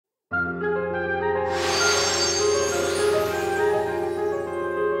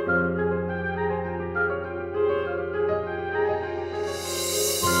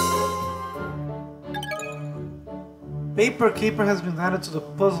paper caper has been added to the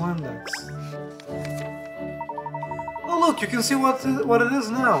puzzle index. Oh look, you can see what it is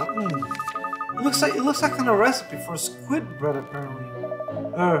now. It looks like a recipe for squid bread apparently.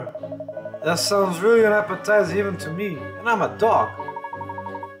 That sounds really unappetizing even to me, and I'm a dog.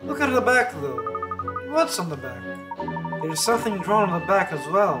 Look at the back though. What's on the back? There's something drawn on the back as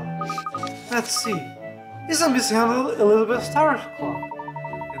well. Let's see. It's a missing Elizabeth Starr's clock.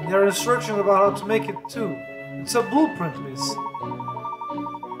 And there are instructions about how to make it too. It's a blueprint, miss.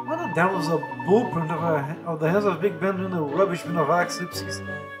 What the devil's a blueprint of the hands of Big Ben in the rubbish bin of Alex Lipsky's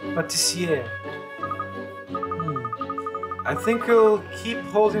pâtissier? I think I'll keep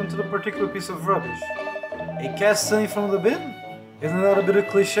holding to the particular piece of rubbish. A cat stealing from the bin? Isn't that a bit of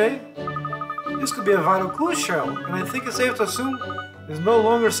cliche? This could be a vital clue, Cheryl, and I think it's safe to assume it's no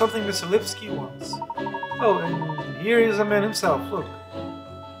longer something Mr. Lipsky wants. Oh, and here is the man himself, look.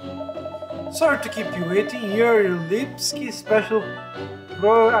 Sorry to keep you waiting, here are your Lipsky special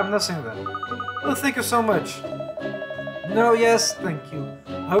I'm not saying that. Oh, thank you so much. No, yes, thank you.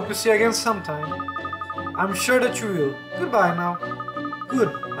 I hope to see you again sometime. I'm sure that you will. Goodbye now. Good,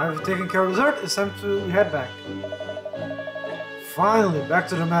 I've taken care of dessert, it's time to head back. Finally, back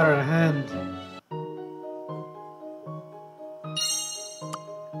to the matter at hand.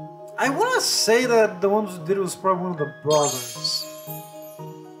 I wanna say that the ones who did it was probably one of the brothers.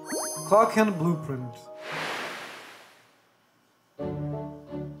 Clock and blueprint.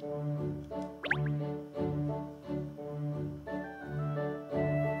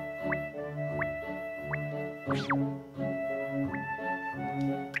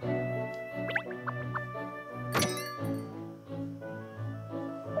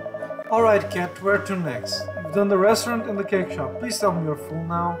 Alright, Cat, where to next? You've done the restaurant and the cake shop. Please tell me you're full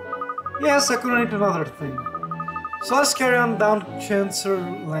now. Yes, I couldn't eat another thing. So let's carry on down Chancer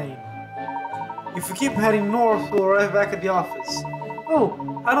Lane. If we keep heading north, we'll arrive back at the office.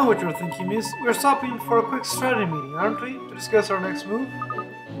 Oh, I know what you're thinking, miss. We're stopping for a quick strategy meeting, aren't we? To discuss our next move?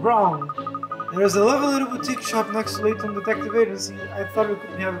 Wrong. There's a lovely little boutique shop next to Layton Detective Agency. I thought we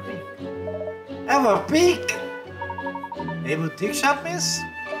could have a peek. Have a peek? A boutique shop, miss?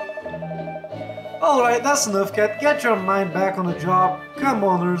 Alright, that's enough, Cat. Get your mind back on the job. Come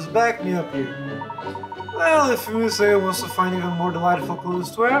on, nurse, back me up here. Well, if Miss A wants to find even more delightful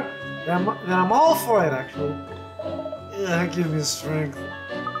clothes to wear, then I'm all for it, actually. Yeah, give me strength.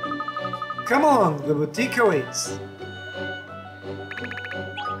 Come along, the boutique awaits.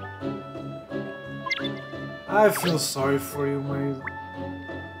 I feel sorry for you, my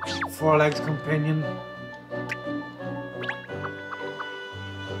four-legged companion.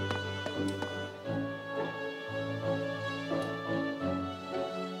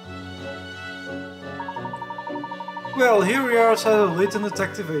 Well, here we are outside of Layton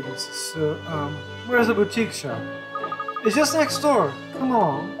Detective Agency, so, where's the boutique shop? It's just next door, come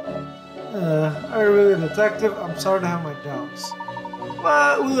along. Are you really a detective? I'm sorry to have my doubts.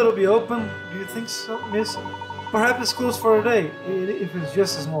 But will it be open? Do you think so, miss? Perhaps it's closed for a day, if it's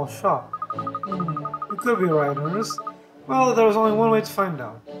just a small shop. You could be right, Ernest. Well, there's only one way to find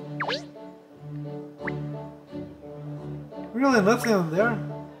out. Really nothing on there?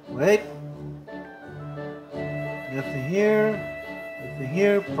 Wait. Nothing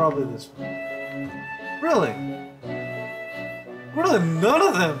here, probably this one. Really? Really, none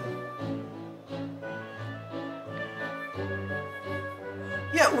of them?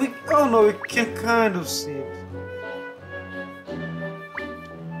 Yeah, oh no, we can kind of see it.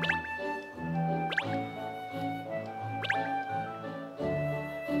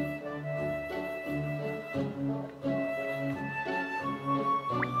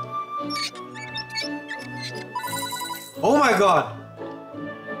 Oh my god!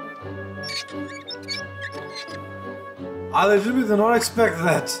 I legitimately did not expect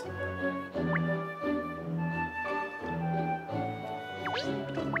that.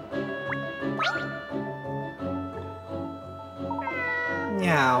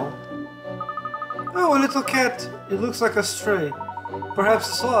 Meow. Oh, a little cat. It looks like a stray. Perhaps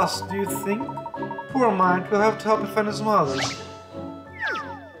it's lost, do you think? Poor Mike, we'll have to help him find his mother.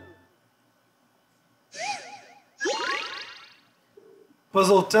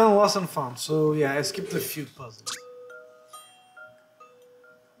 Puzzle 10 lost and found, so yeah, I skipped a few puzzles.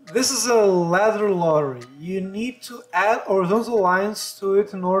 This is a ladder lottery. You need to add horizontal lines to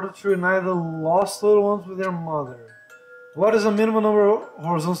it in order to unite the lost little ones with their mother. What is the minimum number of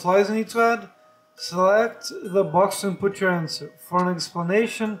horizontal lines you need to add? Select the box to input your answer. For an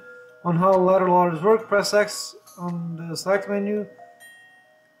explanation on how ladder lotteries work, press X on the select menu.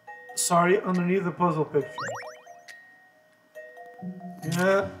 Sorry, underneath the puzzle picture.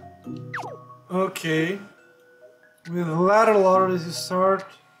 Yeah. Okay. With lateral orders you start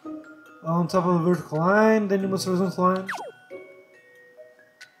on top of the vertical line, then you move to the horizontal line.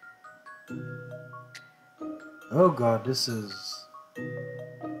 Oh god, this is...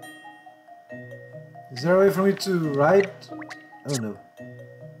 Is there a way for me to write? Oh no.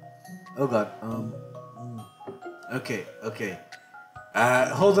 Oh god, Okay, okay.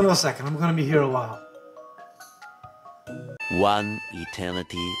 Hold on a second, I'm gonna be here a while. One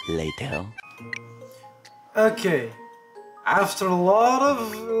eternity later. Okay. After a lot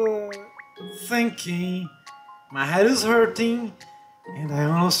of thinking, my head is hurting, and I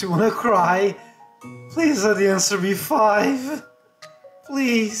honestly want to cry. Please let the answer be 5.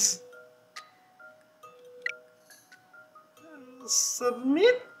 Please.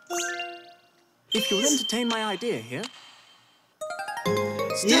 Submit? If you'll entertain my idea here.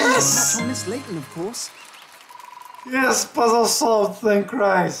 Still Yes! no catch on Miss Layton, of course. Yes, puzzle solved, thank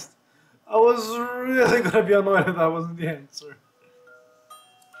Christ. I was really gonna be annoyed if that wasn't the answer.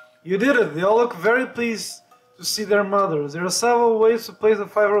 You did it. They all look very pleased to see their mothers. There are several ways to place the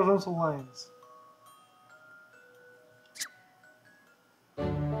 5 horizontal lines.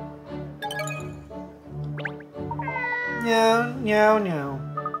 Meow, meow, meow.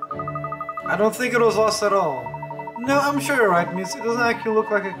 I don't think it was lost at all. No, I'm sure you're right, miss. It doesn't actually look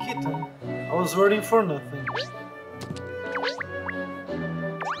like a kitten. I was waiting for nothing.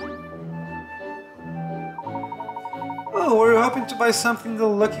 Oh, were you hoping to buy something the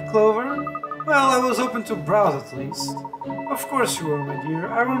Lucky Clover? Well, I was hoping to browse at least. Of course you were, my dear.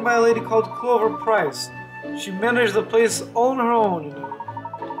 I run by a lady called Clover Price. She managed the place all on her own, you know.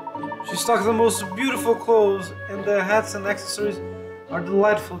 She stocks the most beautiful clothes, and the hats and accessories are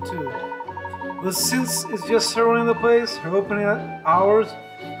delightful too. But since it's just her running the place, her opening hours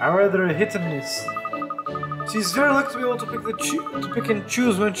are rather a hit and miss. She's very lucky to be able to pick and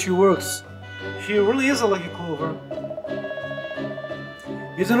choose when she works. She really is a lucky Clover.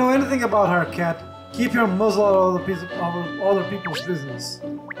 You don't know anything about her, cat. Keep your muzzle out of other people's business.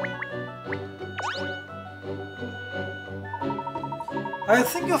 I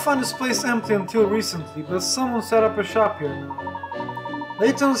think you'll find this place empty until recently, but someone set up a shop here now.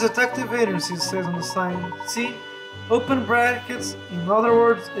 Layton's Detective Agency says on the sign. See? Open brackets, in other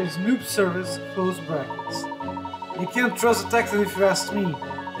words, a Snoop service, close brackets. You can't trust detectives if you ask me.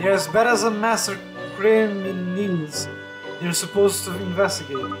 They're as bad as a master criminals they're supposed to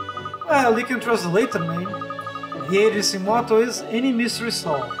investigate. Well, you can trust the Layton name. The agency motto is any mystery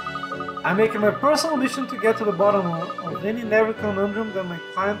solved. I make it my personal mission to get to the bottom of any and every conundrum that my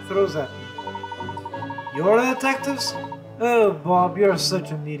client throws at me. You're the detectives? Oh, Bob, you're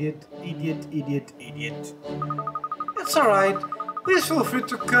such an idiot. Idiot. It's alright. Please feel free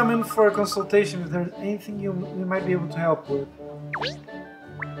to come in for a consultation if there's anything we might be able to help with.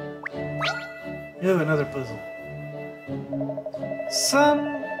 Oh, another puzzle.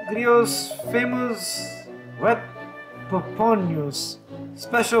 San Griot's famous wet poponios.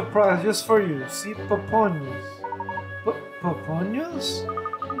 Special prize just for you. See, poponios. Poponios?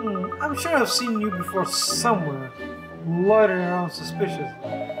 I'm sure I've seen you before somewhere, loitering around suspiciously.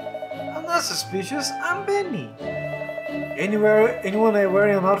 I'm not suspicious, I'm Benny. Anyone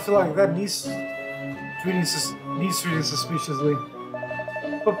wearing an outfit like that needs treating suspiciously.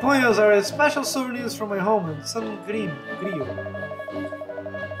 Poponios are special souvenirs from my home in San Grio.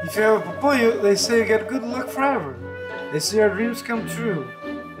 If you have a poponio, they say you get good luck forever. They say your dreams come true.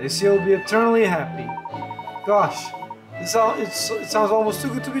 They say you'll be eternally happy. Gosh, it sounds almost too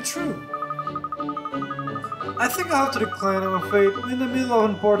good to be true. I think I'll have to decline, I'm afraid. We're in the middle of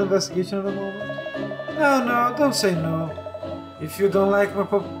an important investigation at the moment. No, don't say no. If you don't like my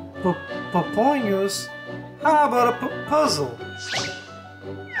poponios, how about a puzzle?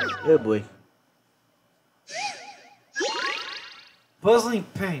 Oh boy. Puzzling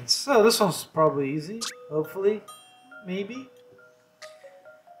paints. So this one's probably easy. Hopefully. Maybe.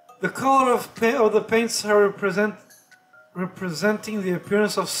 The color of the paints are representing the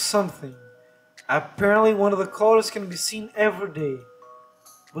appearance of something. Apparently one of the colors can be seen every day.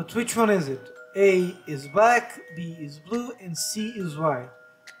 But which one is it? A is black, B is blue, and C is white.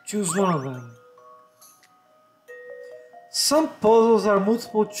 Choose one of them. Some puzzles are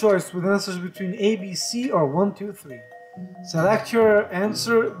multiple choice with answers between A, B, C, or 1, 2, 3. Select your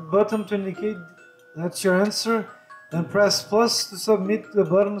answer button to indicate that's your answer, then press plus to submit the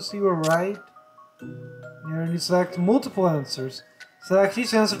button so you were right. Here you select multiple answers. Select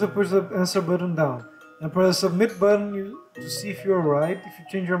each answer to push the answer button down. Then press the submit button to see if you are right. If you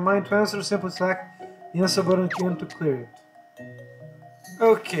change your mind to answer, simply select the answer button again to clear it.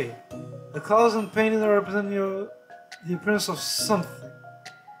 Okay, the colors and paintings are representing the appearance of something.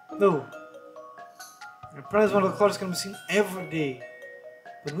 No. Apparently it's one of the colors can be seen every day.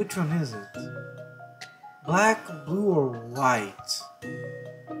 But which one is it? Black, blue, or white?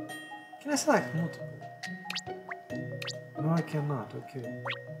 Can I select multiple? No, I cannot. Okay.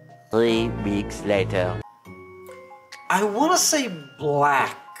 3 weeks later. I want to say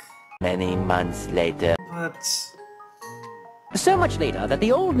black, Many months later. but So much later that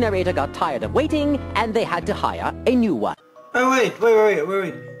the old narrator got tired of waiting and they had to hire a new one. oh wait.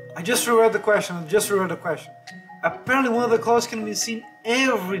 I just reread the question. Apparently one of the colors can be seen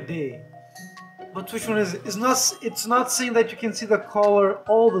every day. But which one is it? It's not saying that you can see the color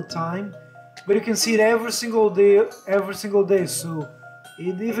all the time, but you can see it every single day. So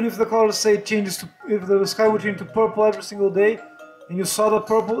even if the color say changes to, if the sky would change to purple every single day, and you saw the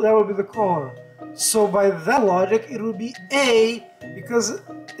purple, that would be the color. So by that logic, it would be A, because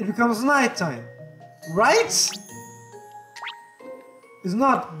it becomes nighttime, right? It's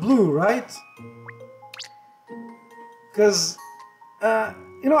not blue, right? Because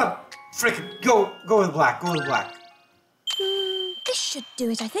you know what? Frick it, go with black. This should do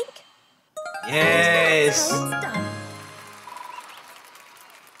it, I think. Yes. That's how it's done.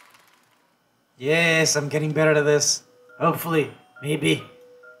 Yes, I'm getting better at this. Hopefully, maybe.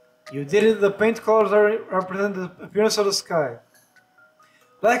 You did it. The paint colors represent the appearance of the sky.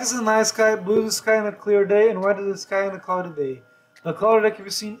 Black is the night sky, blue is the sky on a clear day, and white is the sky on a cloudy day. The color that can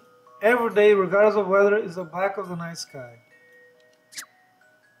be seen every day, regardless of weather, is the black of the night sky.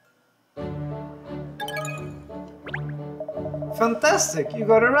 Fantastic, you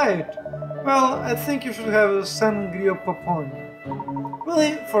got it right. Well, I think you should have a sangria popon.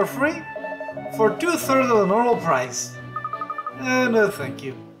 Really? For free? For 2/3 of the normal price. No thank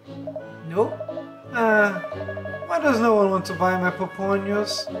you. No? Why does no one want to buy my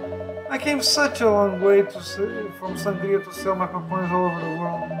poponios? I came such a long way from Sangria to sell my poponios all over the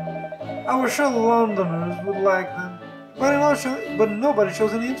world. I was sure Londoners would like them, but nobody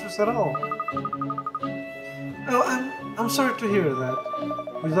shows any interest at all. Oh, I'm sorry to hear that.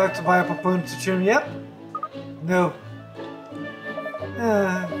 Would you like to buy a poponio to cheer me up? No.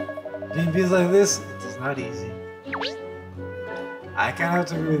 Doing beans like this, it is not easy. I can't have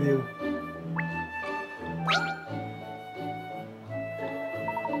to agree with you.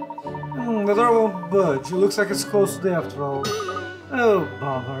 The door won't budge. It looks like it's closed today after all. Oh,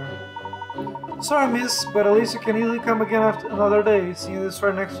 bother. Sorry, miss, but at least you can easily come again after another day, seeing this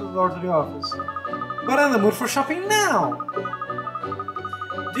right next to the door to the office. But I'm in the mood for shopping now!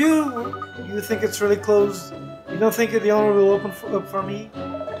 Do you think it's really closed? You don't think the owner will open up for me?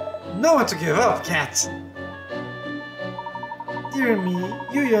 No one to give up, cat! Dear me,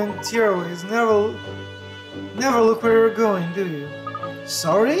 you young tearaways never look where you're going, do you?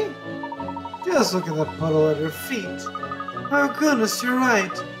 Sorry? Just look at that puddle at your feet. Oh goodness, you're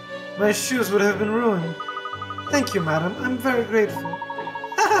right. My shoes would have been ruined. Thank you, madam. I'm very grateful.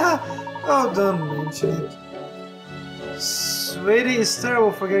 Oh, don't mention it. Sweetie is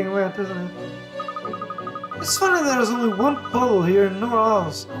terrible for getting wet, isn't it? It's funny there's only one puddle here and nowhere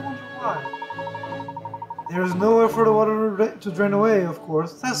else. I wonder why. There's nowhere for the water to drain away, of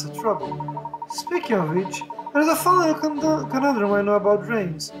course. That's the trouble. Speaking of which, there's a fun little conundrum I know about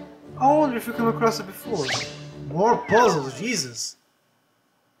drains. I wonder if you come across it before. More puzzles, Jesus.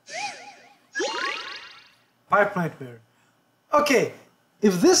 Pipe nightmare. Okay,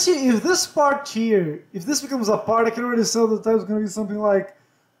 if this part here, if this becomes a part, I can already tell the title is going to be something like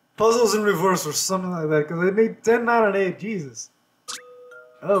Puzzles in Reverse or something like that, because they made 10 out of 8, Jesus.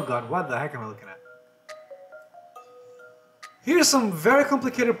 Oh god, what the heck am I looking at? Here's some very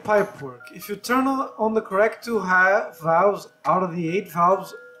complicated pipe work. If you turn on the correct 2 valves out of the 8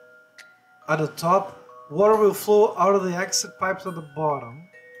 valves at the top, water will flow out of the exit pipes at the bottom.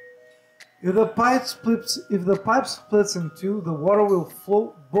 If the pipe splits in 2, the water will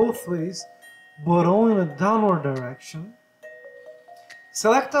flow both ways, but only in a downward direction.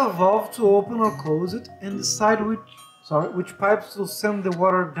 Select a valve to open or close it, and decide which pipes will send the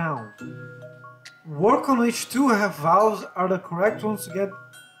water down. Work on which 2 valves are the correct ones to get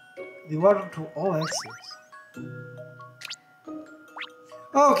the water to all exits.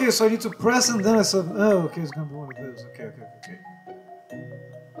 Oh, okay, so I need to press and then I said, oh, okay, it's gonna be one of those. Okay.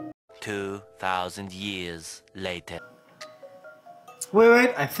 2,000 years later.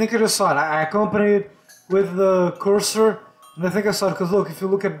 Wait, I think I just saw it. I accompanied it with the cursor, and I think I saw it, because look, if you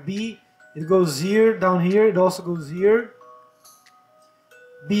look at B, it goes here, down here, it also goes here.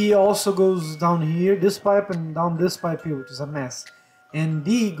 B also goes down here, this pipe, and down this pipe here, which is a mess. And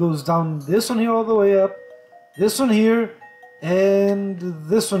D goes down this one here all the way up, this one here, and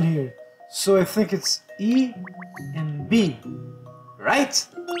this one here. So I think it's E and B, right?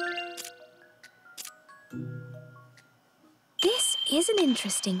 is an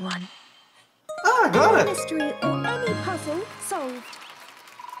interesting one. Ah, I got Any it! mystery or any puzzle solved.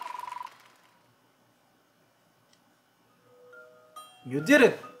 You did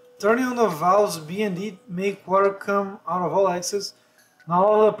it! Turning on the valves B and D make water come out of all exits. Now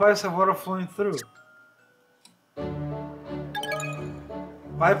all the pipes have water flowing through.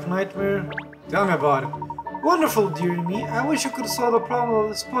 Pipe nightmare? Tell me about it. Wonderful, dearie me. I wish you could solve the problem of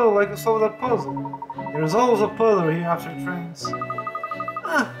this puzzle like you solved that puzzle. There's always a puzzler here after trains.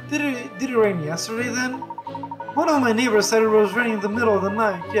 Ah, did it rain yesterday then? One of my neighbors said it was raining in the middle of the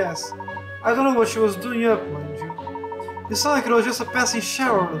night, yes. I don't know what she was doing up, mind you. It sounded like it was just a passing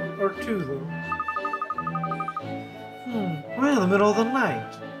shower or two, though. Right in the middle of the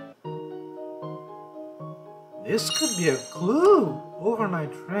night. This could be a clue.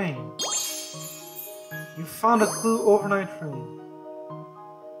 Overnight train. You found a clue, overnight train.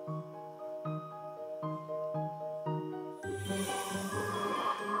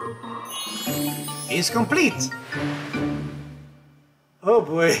 It's complete. Oh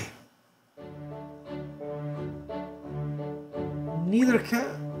boy. Neither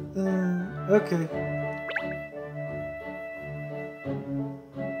can... okay.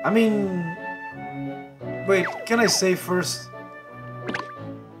 I mean... Wait, can I save first?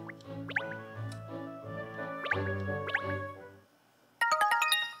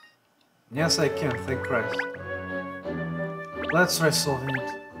 Yes, I can, thank Christ. Let's try solving it.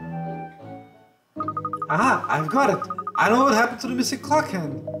 Aha, I've got it! I know what happened to the missing clock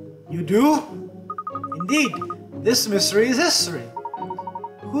hand. You do? Indeed, this mystery is history.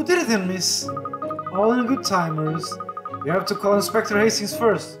 Who did it then, miss? All in good timers. We have to call Inspector Hastings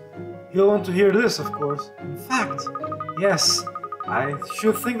first. He'll want to hear this, of course. In fact, yes, I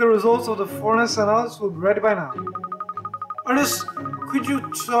should think the results of the forensic analysis will be ready by now. Ernest, could you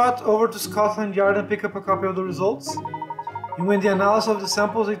trot over to Scotland Yard and pick up a copy of the results? You mean the analysis of the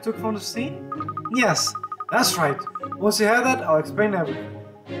samples they took from the scene? Yes, that's right. Once you have that, I'll explain everything.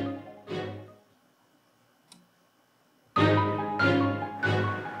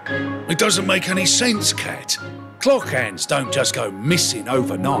 It doesn't make any sense, Cat. Clock hands don't just go missing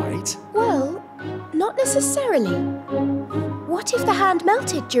overnight. Well, not necessarily. What if the hand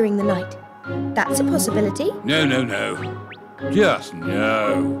melted during the night? That's a possibility. No. Just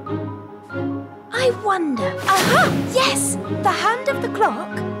no. I wonder. Aha! Yes! The hand of the clock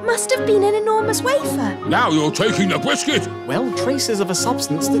must have been an enormous wafer. Now you're taking the biscuit! Well, traces of a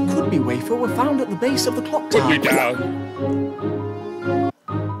substance that could be wafer were found at the base of the clock Put tower. me down.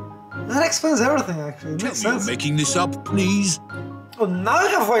 That explains everything, actually. It Tell makes me you're sense. making this up, please. Oh, now I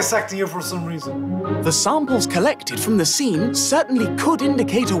have voice acting you for some reason. The samples collected from the scene certainly could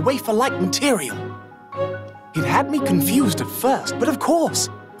indicate a wafer-like material. It had me confused at first, but of course,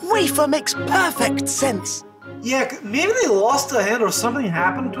 wafer makes perfect sense. Yeah, maybe they lost a hand or something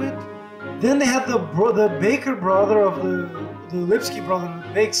happened to it. Then they had the baker brother of the Lipsky brother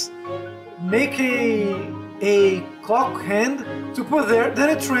that bakes make a clock hand to put there. Then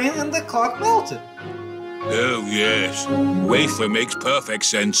it rained and the clock melted. Oh, yes. Wafer makes perfect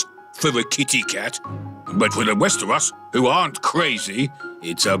sense for the kitty cat. But for the rest of us, who aren't crazy,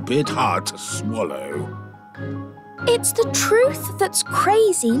 it's a bit hard to swallow. It's the truth that's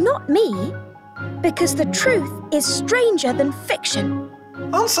crazy, not me. Because the truth is stranger than fiction.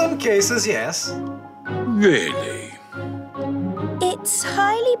 On some cases, yes. Really? It's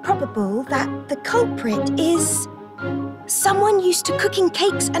highly probable that the culprit is someone used to cooking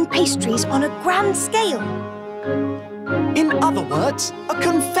cakes and pastries on a grand scale. In other words, a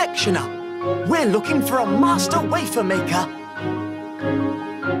confectioner. We're looking for a master wafer maker.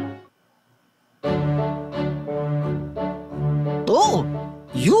 Oh,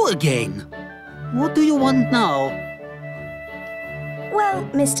 you again. What do you want now? Well,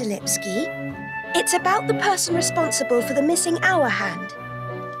 Mr. Lipsky, it's about the person responsible for the missing hour hand.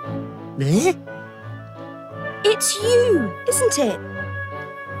 Eh? It's you, isn't it?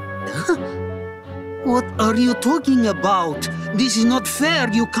 What are you talking about? This is not fair.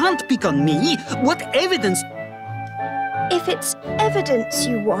 You can't pick on me. What evidence? If it's evidence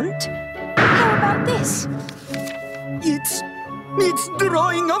you want, how about this? It's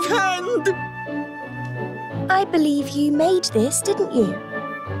drawing of hand. I believe you made this, didn't you?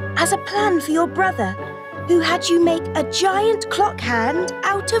 As a plan for your brother, who had you make a giant clock hand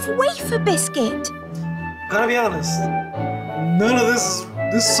out of wafer biscuit. Gotta be honest. None of this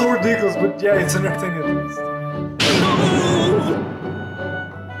is so ridiculous, but yeah, it's entertaining at least.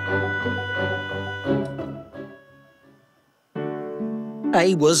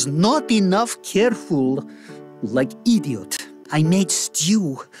 I was not enough careful. Like idiot, I made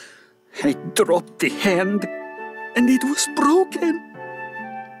stew. I dropped the hand, and it was broken.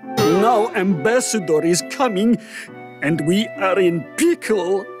 Now Ambassador is coming, and we are in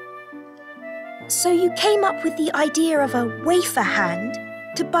pickle. So you came up with the idea of a wafer hand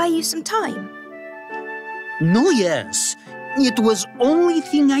to buy you some time? No, yes. It was only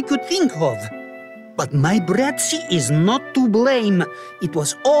thing I could think of. But my Bratzy is not to blame. It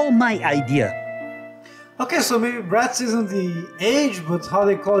was all my idea. Okay, so maybe Bratz isn't the age, but how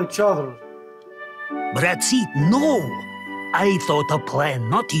they call each other. Bratzy, no. I thought a plan,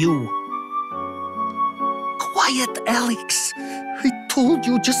 not you. Quiet, Alex. I told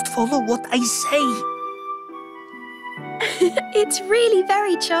you just follow what I say. It's really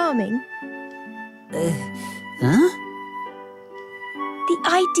very charming. Huh? The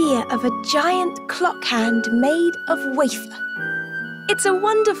idea of a giant clock hand made of wafer. It's a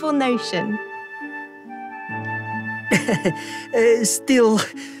wonderful notion. Still,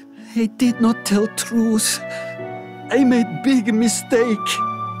 I did not tell truth. I made big mistake.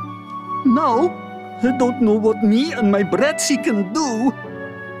 Now, I don't know what me and my Bratzy can do.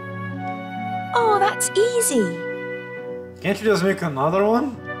 Oh, that's easy. Can't you just make another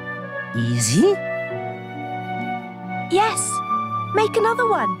one? Easy? Yes, make another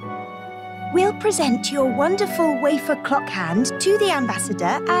one. We'll present your wonderful wafer clock hand to the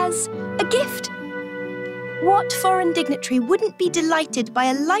ambassador as a gift. What foreign dignitary wouldn't be delighted by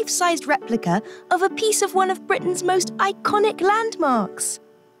a life-sized replica of a piece of one of Britain's most iconic landmarks?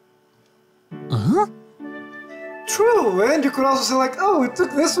 Huh? True, and you could also say like, oh, we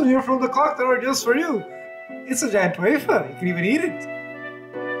took this one here from the clock tower just for you. It's a giant wafer, you can even eat it.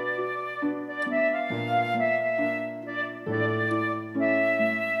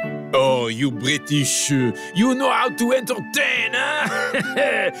 Oh, you British, you know how to entertain,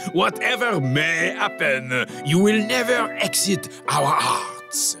 huh? Whatever may happen, you will never exit our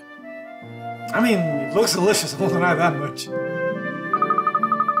hearts. I mean, it looks delicious, I won't deny that much.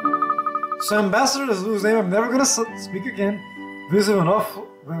 So ambassadors whose name I'm never gonna speak again, visit went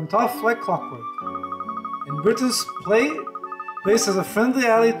off like clockwork. And Britain's place as a friendly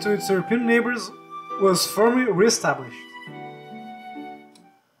ally to its European neighbors was firmly re-established.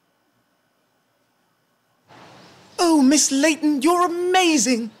 Oh, Miss Layton, you're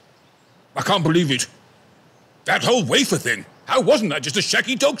amazing! I can't believe it. That whole wafer thing, how wasn't that just a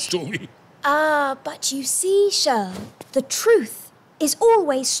shaky dog story? Ah, but you see, Shirl, the truth is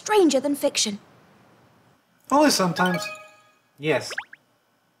always stranger than fiction. Only sometimes. Yes.